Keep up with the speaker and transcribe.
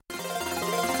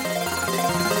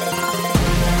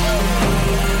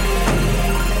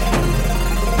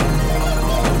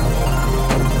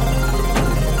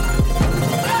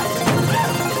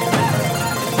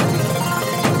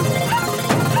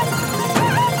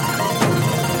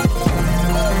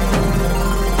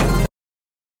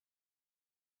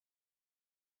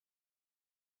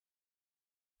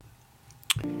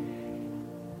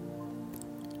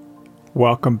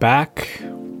Welcome back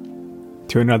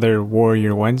to another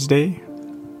Warrior Wednesday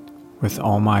with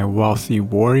all my wealthy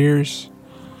warriors.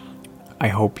 I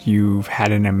hope you've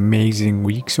had an amazing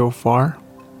week so far.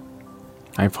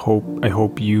 I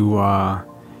hope you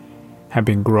have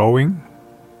been growing,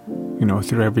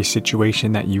 through every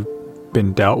situation that you've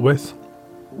been dealt with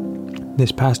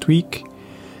this past week.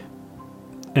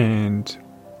 And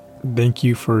thank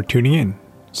you for tuning in.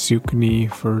 Sukni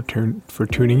for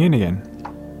tuning in again.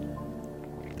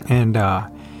 And I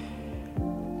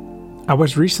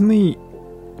was recently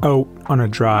out on a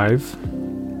drive.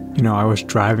 I was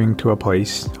driving to a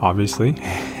place, obviously.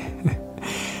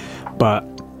 But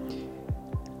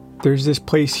there's this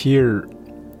place here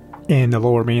in the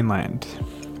Lower Mainland,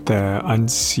 the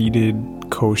unceded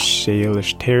Coast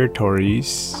Salish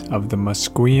territories of the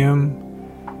Musqueam,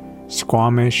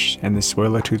 Squamish, and the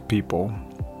Tsleil-Waututh people.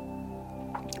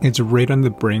 It's right on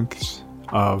the brinks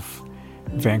of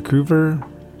Vancouver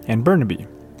and Burnaby.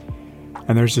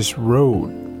 And there's this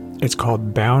road. It's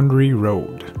called Boundary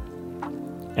Road.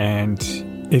 And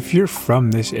if you're from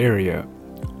this area,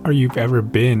 or you've ever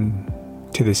been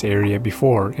to this area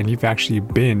before, and you've actually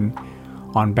been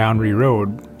on Boundary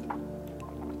Road,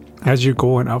 as you're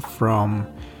going up from,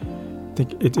 I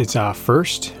think it's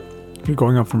First. If you're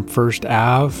going up from First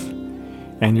Ave,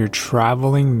 and you're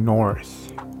traveling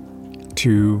north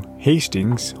to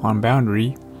Hastings on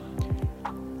Boundary,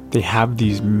 they have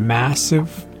these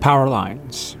massive power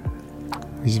lines.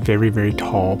 These very, very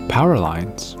tall power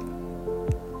lines.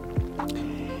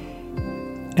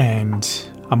 And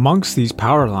amongst these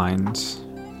power lines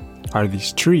are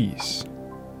these trees.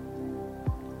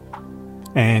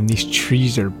 And these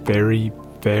trees are very,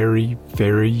 very,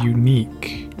 very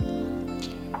unique.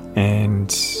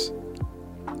 And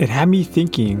it had me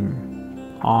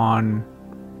thinking on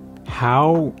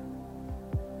how,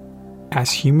 as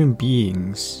human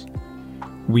beings,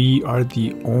 we are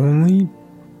the only,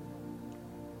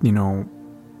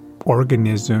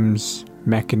 organisms,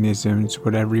 mechanisms,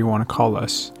 whatever you want to call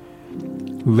us,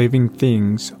 living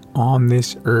things on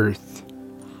this earth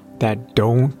that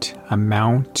don't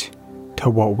amount to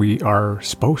what we are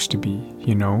supposed to be,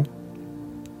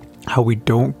 how we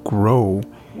don't grow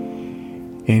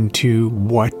into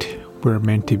what we're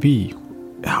meant to be,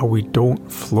 how we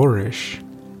don't flourish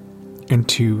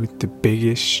into the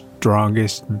biggest,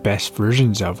 strongest, best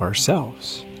versions of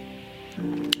ourselves.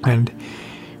 And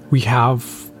we have,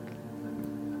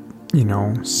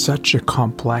 such a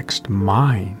complex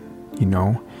mind,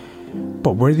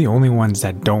 but we're the only ones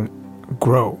that don't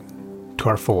grow to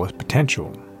our fullest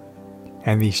potential.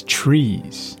 And these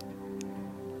trees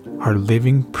are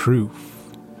living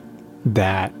proof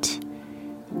that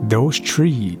those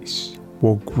trees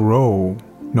will grow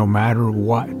no matter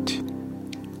what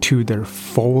to their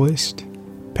fullest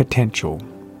potential.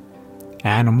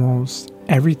 Animals,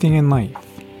 everything in life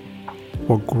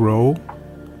will grow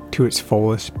to its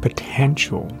fullest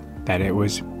potential that it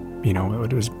was,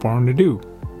 it was born to do.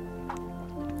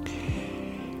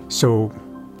 So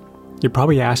you're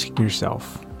probably asking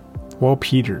yourself, well,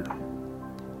 Peter,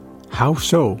 how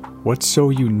so? What's so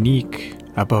unique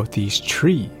about these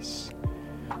trees?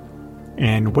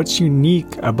 And what's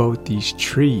unique about these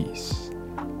trees,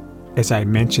 as I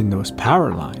mentioned, those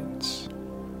power lines,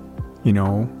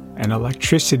 and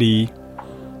electricity.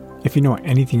 If you know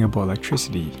anything about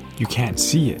electricity, you can't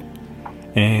see it.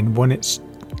 And when it's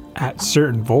at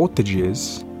certain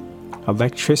voltages,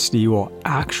 electricity will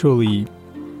actually,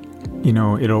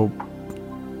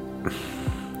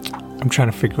 I'm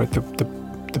trying to figure out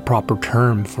the proper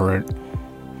term for it.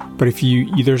 But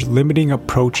there's limiting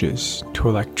approaches to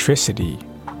electricity,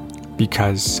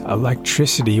 because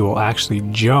electricity will actually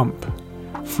jump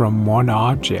from one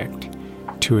object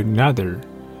to another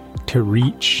to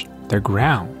reach the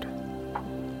ground.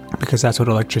 Because that's what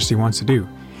electricity wants to do,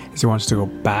 is it wants to go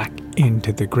back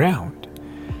into the ground.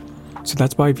 So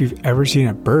that's why if you've ever seen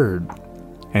a bird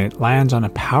and it lands on a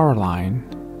power line,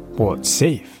 well, it's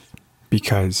safe,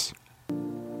 because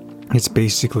it's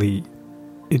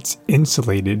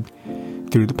insulated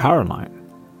through the power line.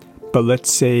 But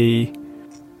let's say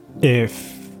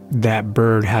if that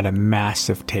bird had a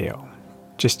massive tail,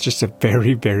 just a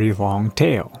very, very long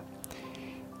tail,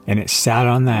 and it sat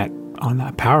on that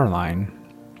power line,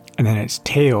 and then its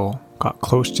tail got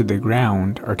close to the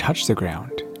ground or touched the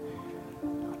ground.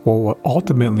 Well,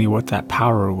 ultimately what that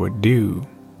power would do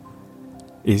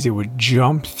is it would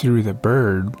jump through the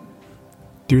bird,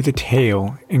 through the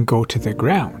tail, and go to the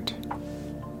ground.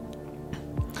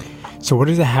 So what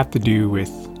does it have to do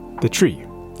with the tree?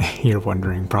 You're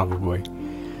wondering probably.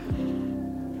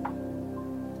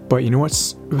 But you know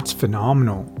what's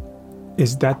phenomenal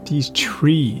is that these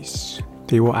trees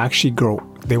they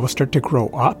will start to grow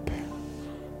up.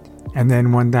 And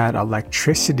then when that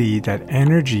electricity, that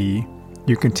energy,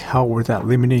 you can tell where that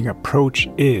limiting approach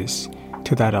is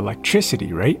to that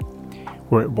electricity, right?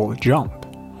 Where it will jump.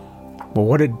 Well,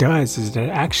 what it does is that it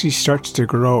actually starts to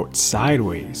grow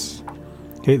sideways.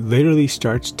 It literally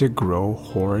starts to grow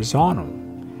horizontal.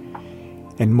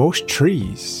 And most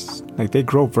trees, like, they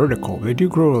grow vertical. They do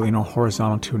grow,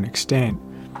 horizontal to an extent.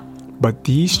 But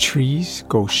these trees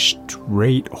go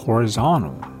straight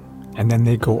horizontal. And then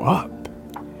they go up.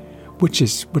 Which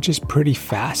is pretty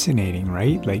fascinating,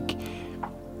 right? Like,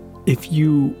 if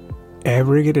you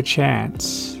ever get a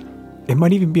chance, it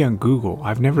might even be on Google.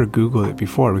 I've never Googled it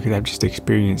before because I've just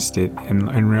experienced it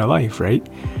in real life, right?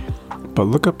 But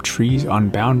look up trees on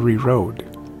Boundary Road,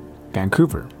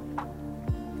 Vancouver.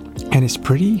 And it's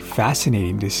pretty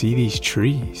fascinating to see these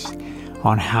trees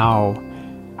on how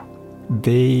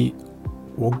they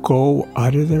will grow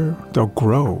out of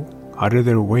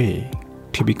their way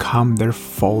to become their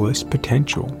fullest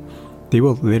potential. They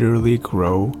will literally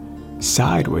grow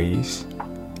sideways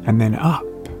and then up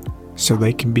so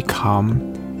they can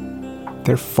become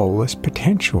their fullest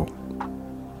potential.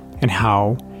 And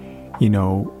how,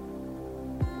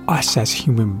 us as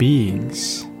human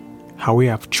beings, how we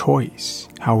have choice,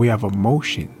 how we have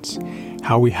emotions,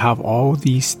 how we have all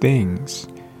these things,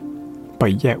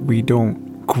 but yet we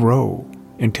don't grow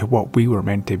into what we were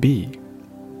meant to be.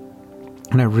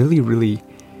 And I really, really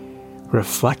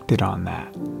reflected on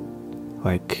that.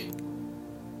 Like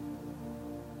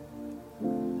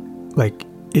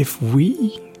if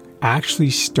we actually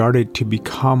started to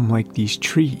become like these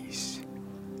trees,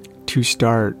 to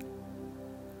start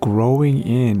growing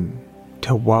in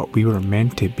to what we were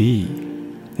meant to be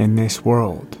in this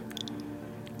world,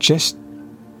 just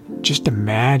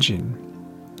imagine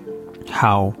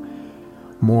how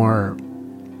more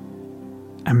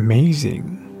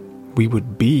amazing we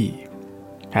would be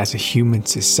as a human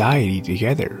society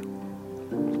together.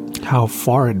 How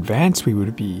far advanced we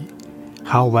would be.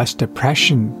 How less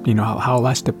depression, how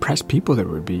less depressed people there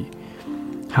would be.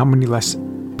 How many less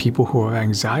people who have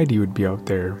anxiety would be out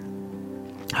there.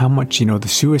 How much, the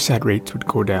suicide rates would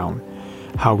go down.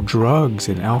 How drugs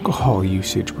and alcohol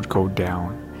usage would go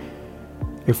down.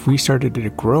 If we started to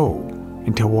grow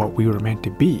into what we were meant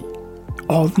to be,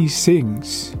 all these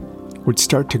things would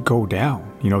start to go down.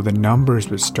 The numbers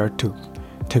would start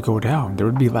to go down. There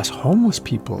would be less homeless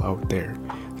people out there.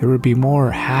 There would be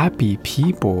more happy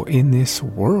people in this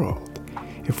world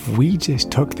if we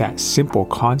just took that simple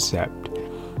concept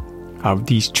of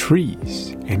these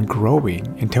trees and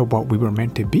growing into what we were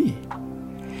meant to be.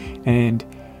 And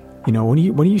when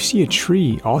you see a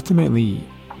tree, ultimately,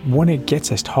 when it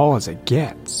gets as tall as it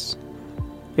gets,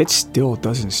 it still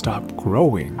doesn't stop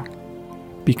growing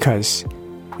because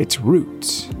its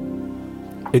roots,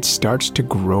 it starts to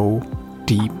grow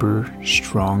deeper,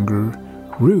 stronger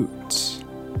roots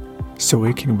so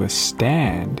it can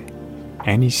withstand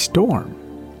any storm.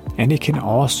 And it can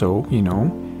also,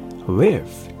 live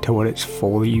to what it's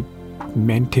fully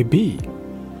meant to be.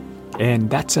 And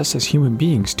that's us as human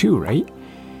beings too, right?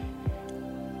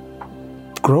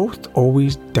 Growth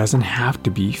always doesn't have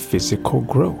to be physical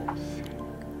growth.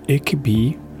 It could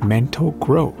be mental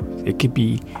growth. It could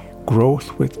be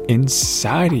growth with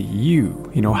inside of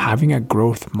you, having a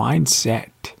growth mindset,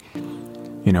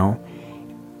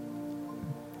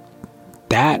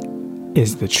 that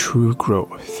is the true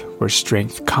growth where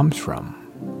strength comes from.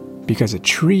 Because a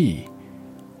tree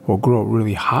will grow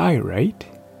really high, right?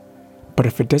 But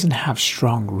if it doesn't have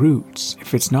strong roots,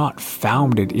 if it's not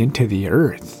founded into the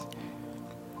earth,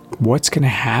 what's going to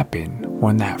happen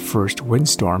when that first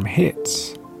windstorm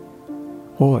hits?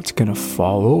 Well, it's going to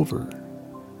fall over.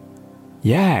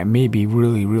 Yeah, it may be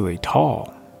really, really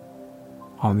tall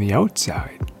on the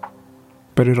outside,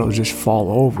 but it'll just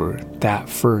fall over that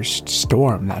first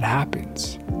storm that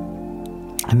happens.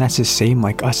 And that's the same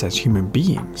like us as human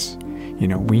beings.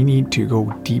 We need to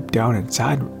go deep down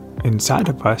inside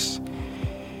of us,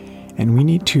 and we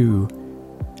need to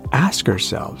ask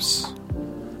ourselves,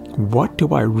 what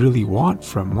do I really want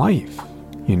from life?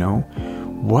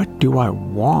 What do I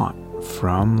want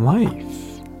from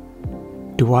life?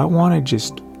 Do I want to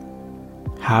just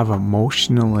have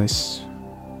emotionalist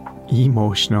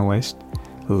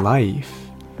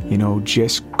life,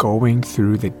 just going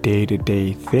through the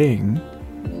day-to-day thing,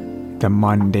 the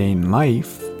mundane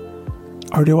life?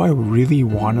 Or do I really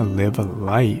want to live a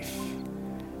life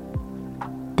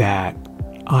that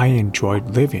I enjoyed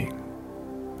living?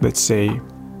 Let's say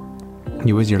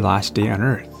it was your last day on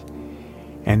earth,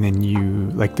 and then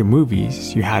you, like the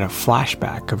movies, you had a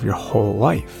flashback of your whole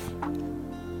life.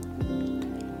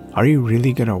 Are you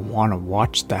really going to want to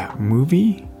watch that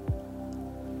movie?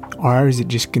 Or is it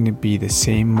just going to be the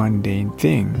same mundane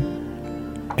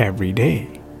thing every day?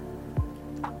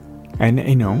 And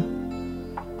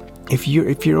if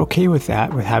you're okay with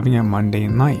that, with having a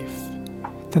mundane life,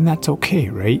 then that's okay,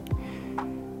 right?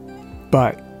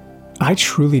 But I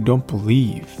truly don't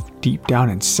believe deep down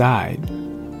inside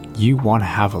you want to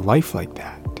have a life like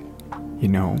that.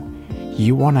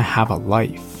 You want to have a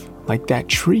life like that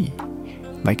tree.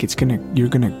 Like you're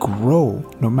gonna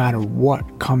grow no matter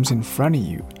what comes in front of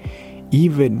you.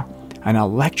 Even an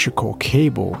electrical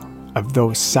cable of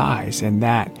those size and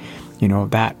that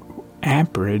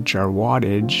amperage or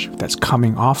wattage that's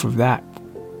coming off that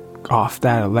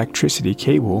electricity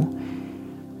cable,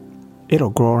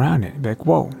 it'll grow around it. Like,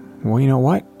 whoa, well, you know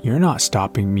what? You're not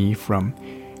stopping me from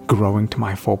growing to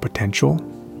my full potential.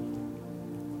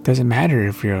 Doesn't matter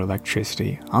if you're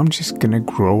electricity. I'm just gonna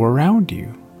grow around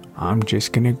you. I'm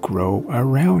just gonna grow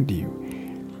around you.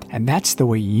 And that's the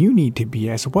way you need to be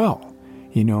as well.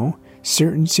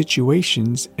 Certain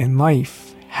situations in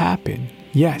life happen.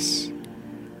 Yes.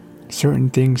 Certain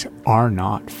things are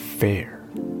not fair.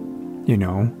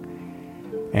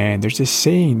 And there's this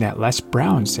saying that Les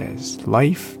Brown says,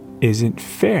 life isn't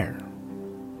fair.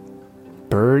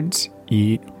 Birds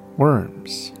eat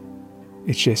worms.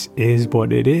 It just is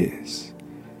what it is.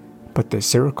 But the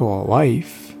circle of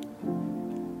life,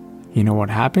 you know what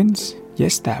happens?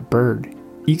 Yes, that bird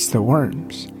eats the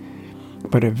worms.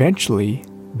 But eventually,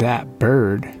 that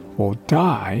bird will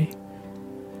die,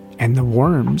 and the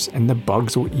worms and the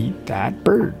bugs will eat that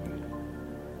bird.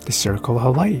 The circle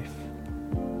of life.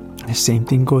 The same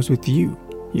thing goes with you.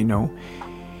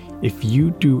 If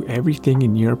you do everything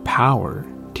in your power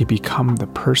to become the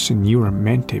person you are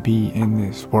meant to be in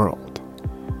this world,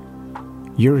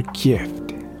 your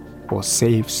gift will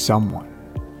save someone.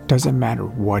 Doesn't matter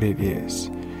what it is.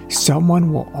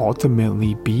 Someone will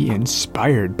ultimately be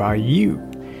inspired by you.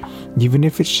 Even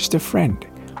if it's just a friend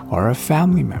or a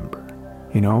family member.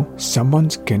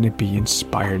 Someone's gonna be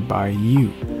inspired by you.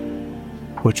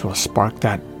 Which will spark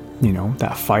that,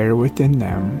 that fire within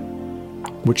them.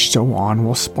 Which so on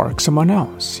will spark someone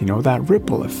else. That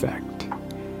ripple effect.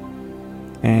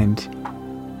 And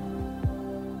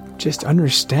just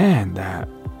understand that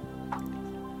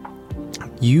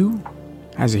you,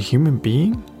 as a human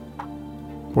being,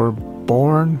 were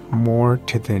born more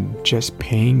to than just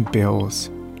paying bills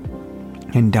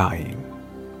and dying.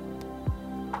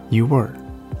 You were.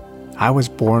 I was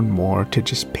born more to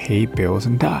just pay bills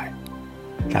and die.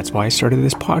 That's why I started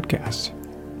this podcast.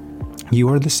 You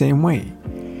are the same way.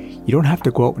 You don't have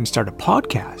to go out and start a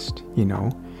podcast,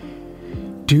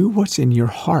 Do what's in your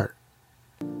heart.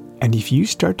 And if you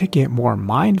start to get more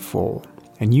mindful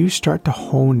and you start to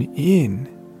hone in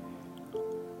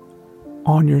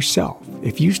on yourself,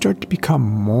 if you start to become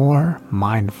more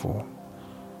mindful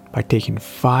by taking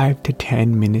 5 to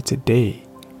 10 minutes a day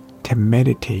to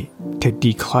meditate, to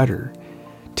declutter,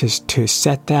 to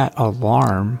set that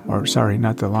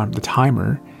the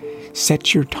timer,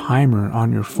 set your timer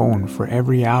on your phone for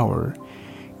every hour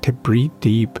to breathe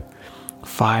deep,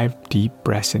 5 deep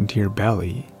breaths into your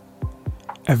belly.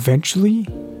 Eventually,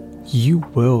 you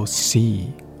will see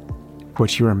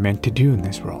what you are meant to do in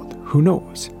this world. Who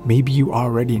knows? Maybe you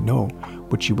already know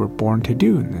what you were born to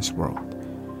do in this world.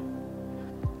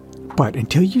 But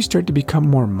until you start to become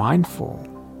more mindful,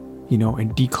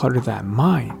 and declutter that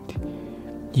mind,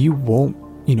 you won't,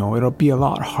 it'll be a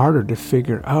lot harder to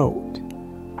figure out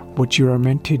what you are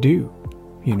meant to do.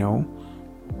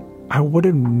 I would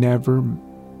have never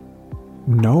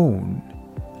known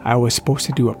I was supposed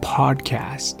to do a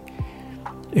podcast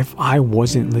if I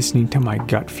wasn't listening to my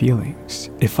gut feelings,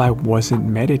 if I wasn't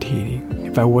meditating,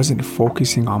 if I wasn't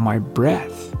focusing on my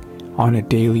breath on a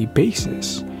daily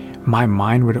basis. My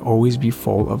mind would always be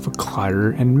full of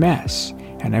clutter and mess,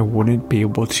 and I wouldn't be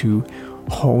able to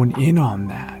hone in on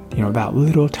that. That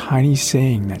little tiny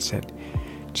saying that said,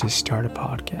 just start a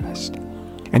podcast.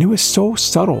 And it was so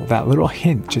subtle, that little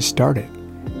hint, just start it.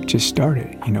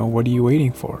 What are you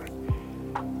waiting for?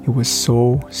 It was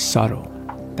so subtle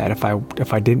that if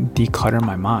I didn't declutter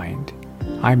my mind,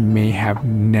 I may have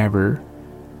never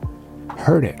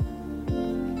heard it.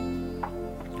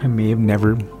 I may have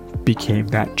never became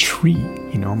that tree.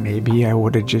 Maybe I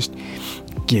would have just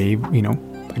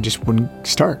I just wouldn't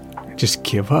start. Just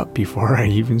give up before I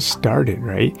even started,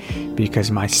 right?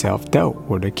 Because my self-doubt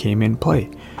would have came in play.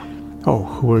 Oh,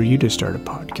 who are you to start a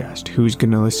podcast? Who's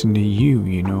going to listen to you,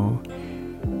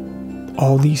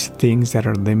 All these things that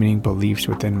are limiting beliefs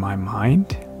within my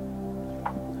mind,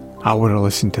 I would have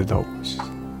listened to those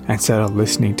instead of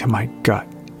listening to my gut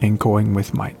and going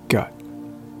with my gut.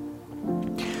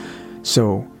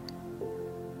 So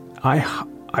I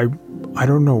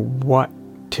don't know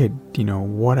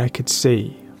what I could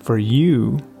say for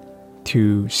you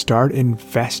to start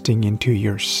investing into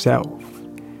yourself.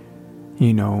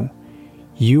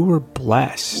 You were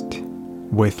blessed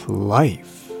with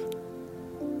life.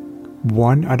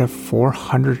 1 out of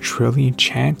 400 trillion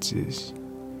chances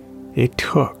it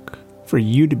took for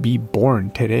you to be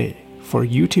born today, for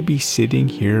you to be sitting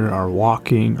here or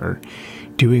walking or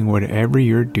doing whatever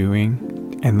you're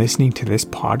doing and listening to this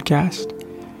podcast.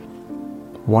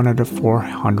 1 out of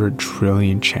 400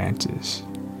 trillion chances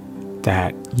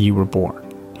that you were born.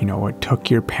 It took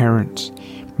your parents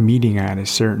meeting at a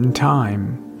certain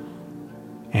time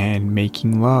and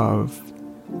making love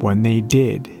when they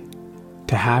did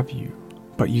to have you.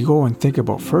 But you go and think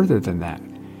about further than that.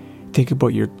 Think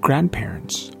about your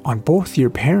grandparents on both your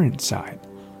parents' side,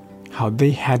 how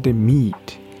they had to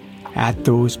meet at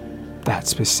that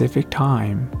specific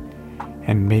time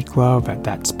and make love at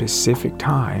that specific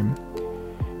time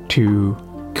to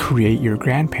create your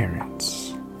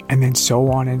grandparents, and then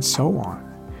so on and so on.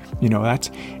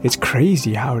 It's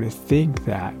crazy how to think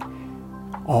that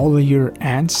all of your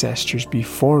ancestors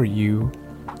before you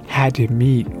had to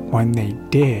meet when they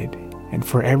did, and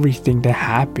for everything to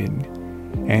happen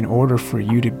in order for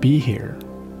you to be here.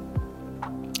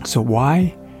 So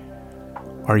why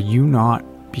are you not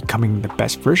becoming the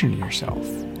best version of yourself?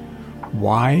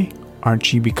 Why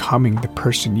aren't you becoming the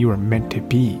person you are meant to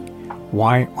be?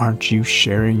 Why aren't you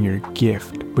sharing your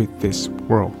gift with this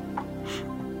world?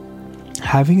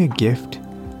 Having a gift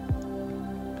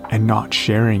and not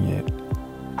sharing it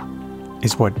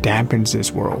is what dampens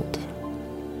this world.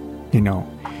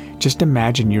 Just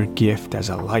imagine your gift as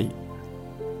a light.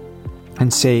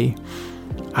 And say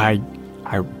I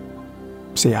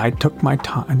took my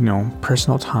time,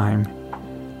 personal time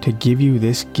to give you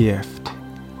this gift.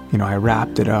 I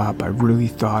wrapped it up, I really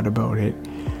thought about it,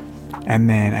 and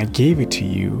then I gave it to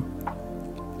you,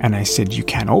 and I said, you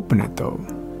can't open it though.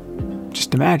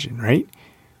 Just imagine, right?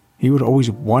 You would always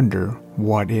wonder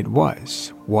what it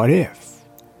was. What if?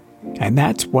 And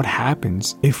that's what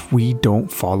happens if we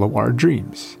don't follow our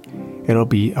dreams. It'll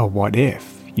be a what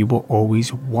if. You will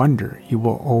always wonder. You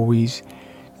will always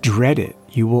dread it.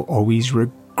 You will always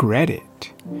regret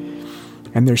it.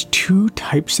 And there's 2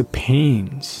 types of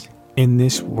pains in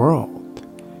this world.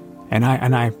 And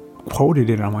I quoted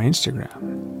it on my Instagram.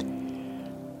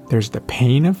 There's the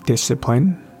pain of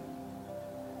discipline,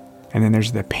 and then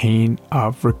there's the pain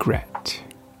of regret.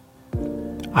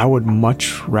 I would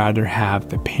much rather have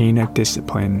the pain of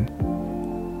discipline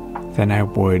than I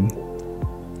would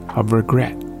of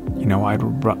regret. I'd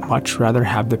much rather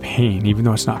have the pain, even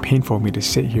though it's not painful for me to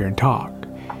sit here and talk.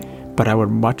 But I would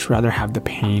much rather have the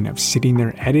pain of sitting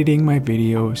there editing my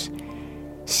videos,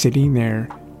 sitting there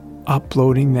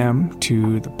uploading them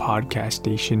to the podcast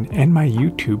station and my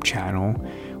YouTube channel,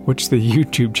 which the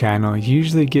YouTube channel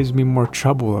usually gives me more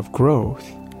trouble of growth.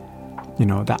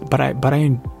 But I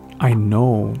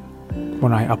know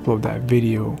when I upload that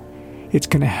video, it's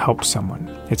going to help someone.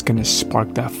 It's going to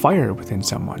spark that fire within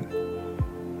someone.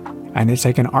 And it's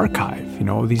like an archive,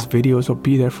 these videos will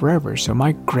be there forever. So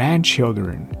my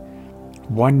grandchildren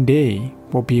one day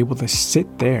will be able to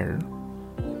sit there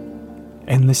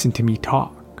and listen to me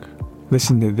talk.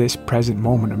 Listen to this present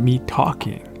moment of me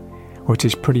talking, which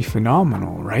is pretty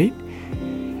phenomenal, right?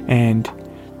 And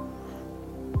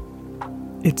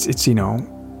it's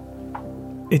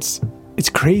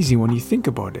crazy when you think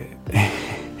about it,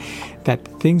 that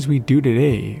things we do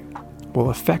today will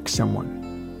affect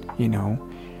someone,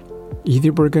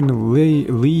 Either we're going to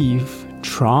leave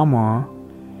trauma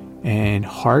and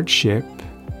hardship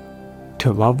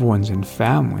to loved ones and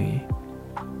family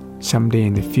someday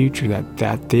in the future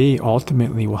that they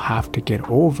ultimately will have to get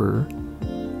over,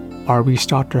 or we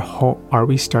start to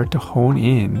hone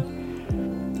in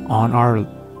on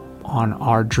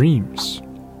our dreams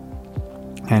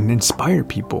and inspire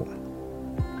people.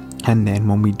 And then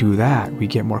when we do that, we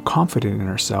get more confident in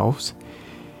ourselves,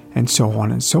 and so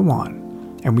on and so on.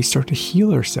 And we start to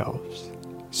heal ourselves.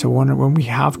 So when we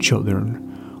have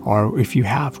children, or if you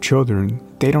have children,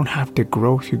 they don't have to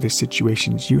grow through the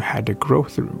situations you had to grow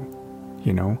through.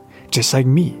 Just like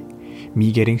me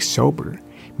getting sober,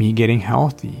 me getting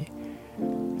healthy.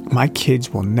 My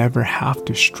kids will never have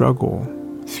to struggle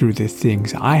through the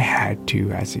things I had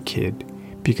to as a kid,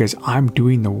 because I'm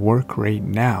doing the work right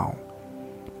now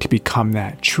to become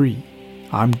that tree.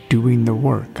 I'm doing the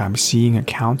work. I'm seeing a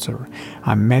counselor.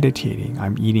 I'm meditating.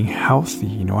 I'm eating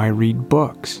healthy. I read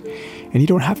books. And you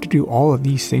don't have to do all of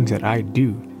these things that I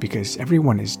do, because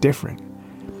everyone is different.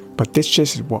 But this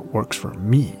just is what works for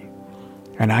me.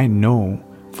 And I know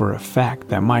for a fact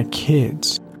that my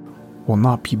kids will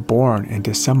not be born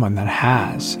into someone that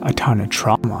has a ton of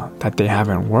trauma that they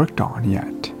haven't worked on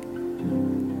yet.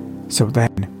 So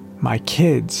then my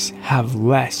kids have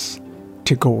less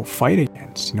to go fight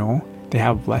against, They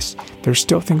have less. There's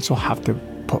still things they'll have to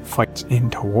put fights in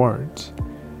towards,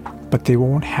 but they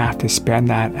won't have to spend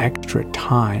that extra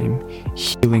time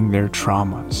healing their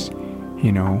traumas,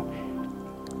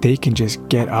 They can just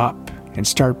get up and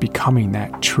start becoming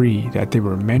that tree that they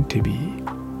were meant to be,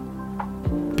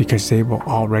 because they will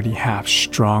already have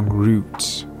strong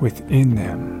roots within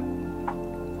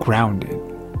them, grounded,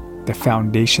 the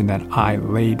foundation that I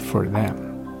laid for them.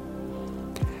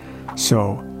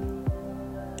 So,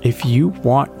 if you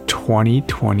want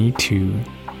 2022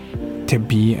 to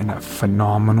be a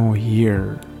phenomenal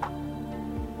year,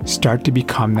 start to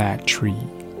become that tree.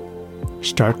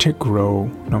 Start to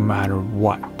grow no matter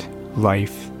what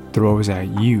life throws at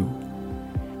you.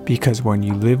 Because when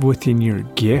you live within your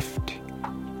gift,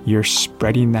 you're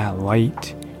spreading that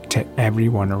light to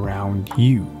everyone around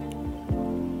you.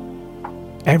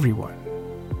 Everyone.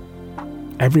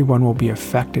 Everyone will be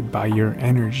affected by your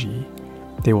energy.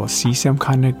 They will see some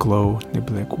kind of glow. They'll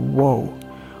be like, whoa,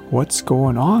 what's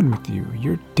going on with you?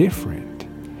 You're different.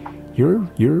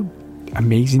 You're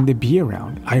amazing to be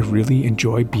around. I really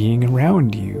enjoy being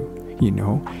around you,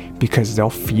 because they'll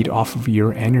feed off of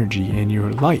your energy and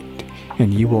your light,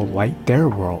 and you will light their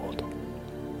world.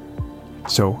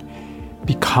 So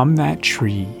become that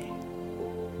tree,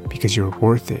 because you're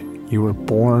worth it. You were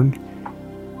born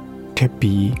to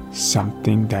be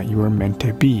something that you were meant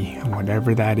to be, and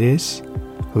whatever that is,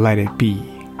 let it be.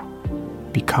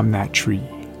 Become that tree.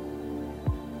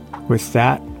 With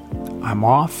that, I'm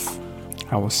off.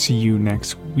 I will see you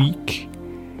next week.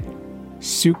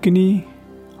 Sukani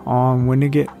on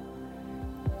Winnigat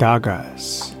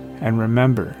Dagas. And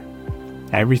remember,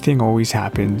 everything always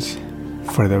happens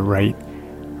for the right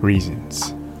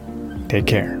reasons. Take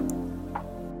care.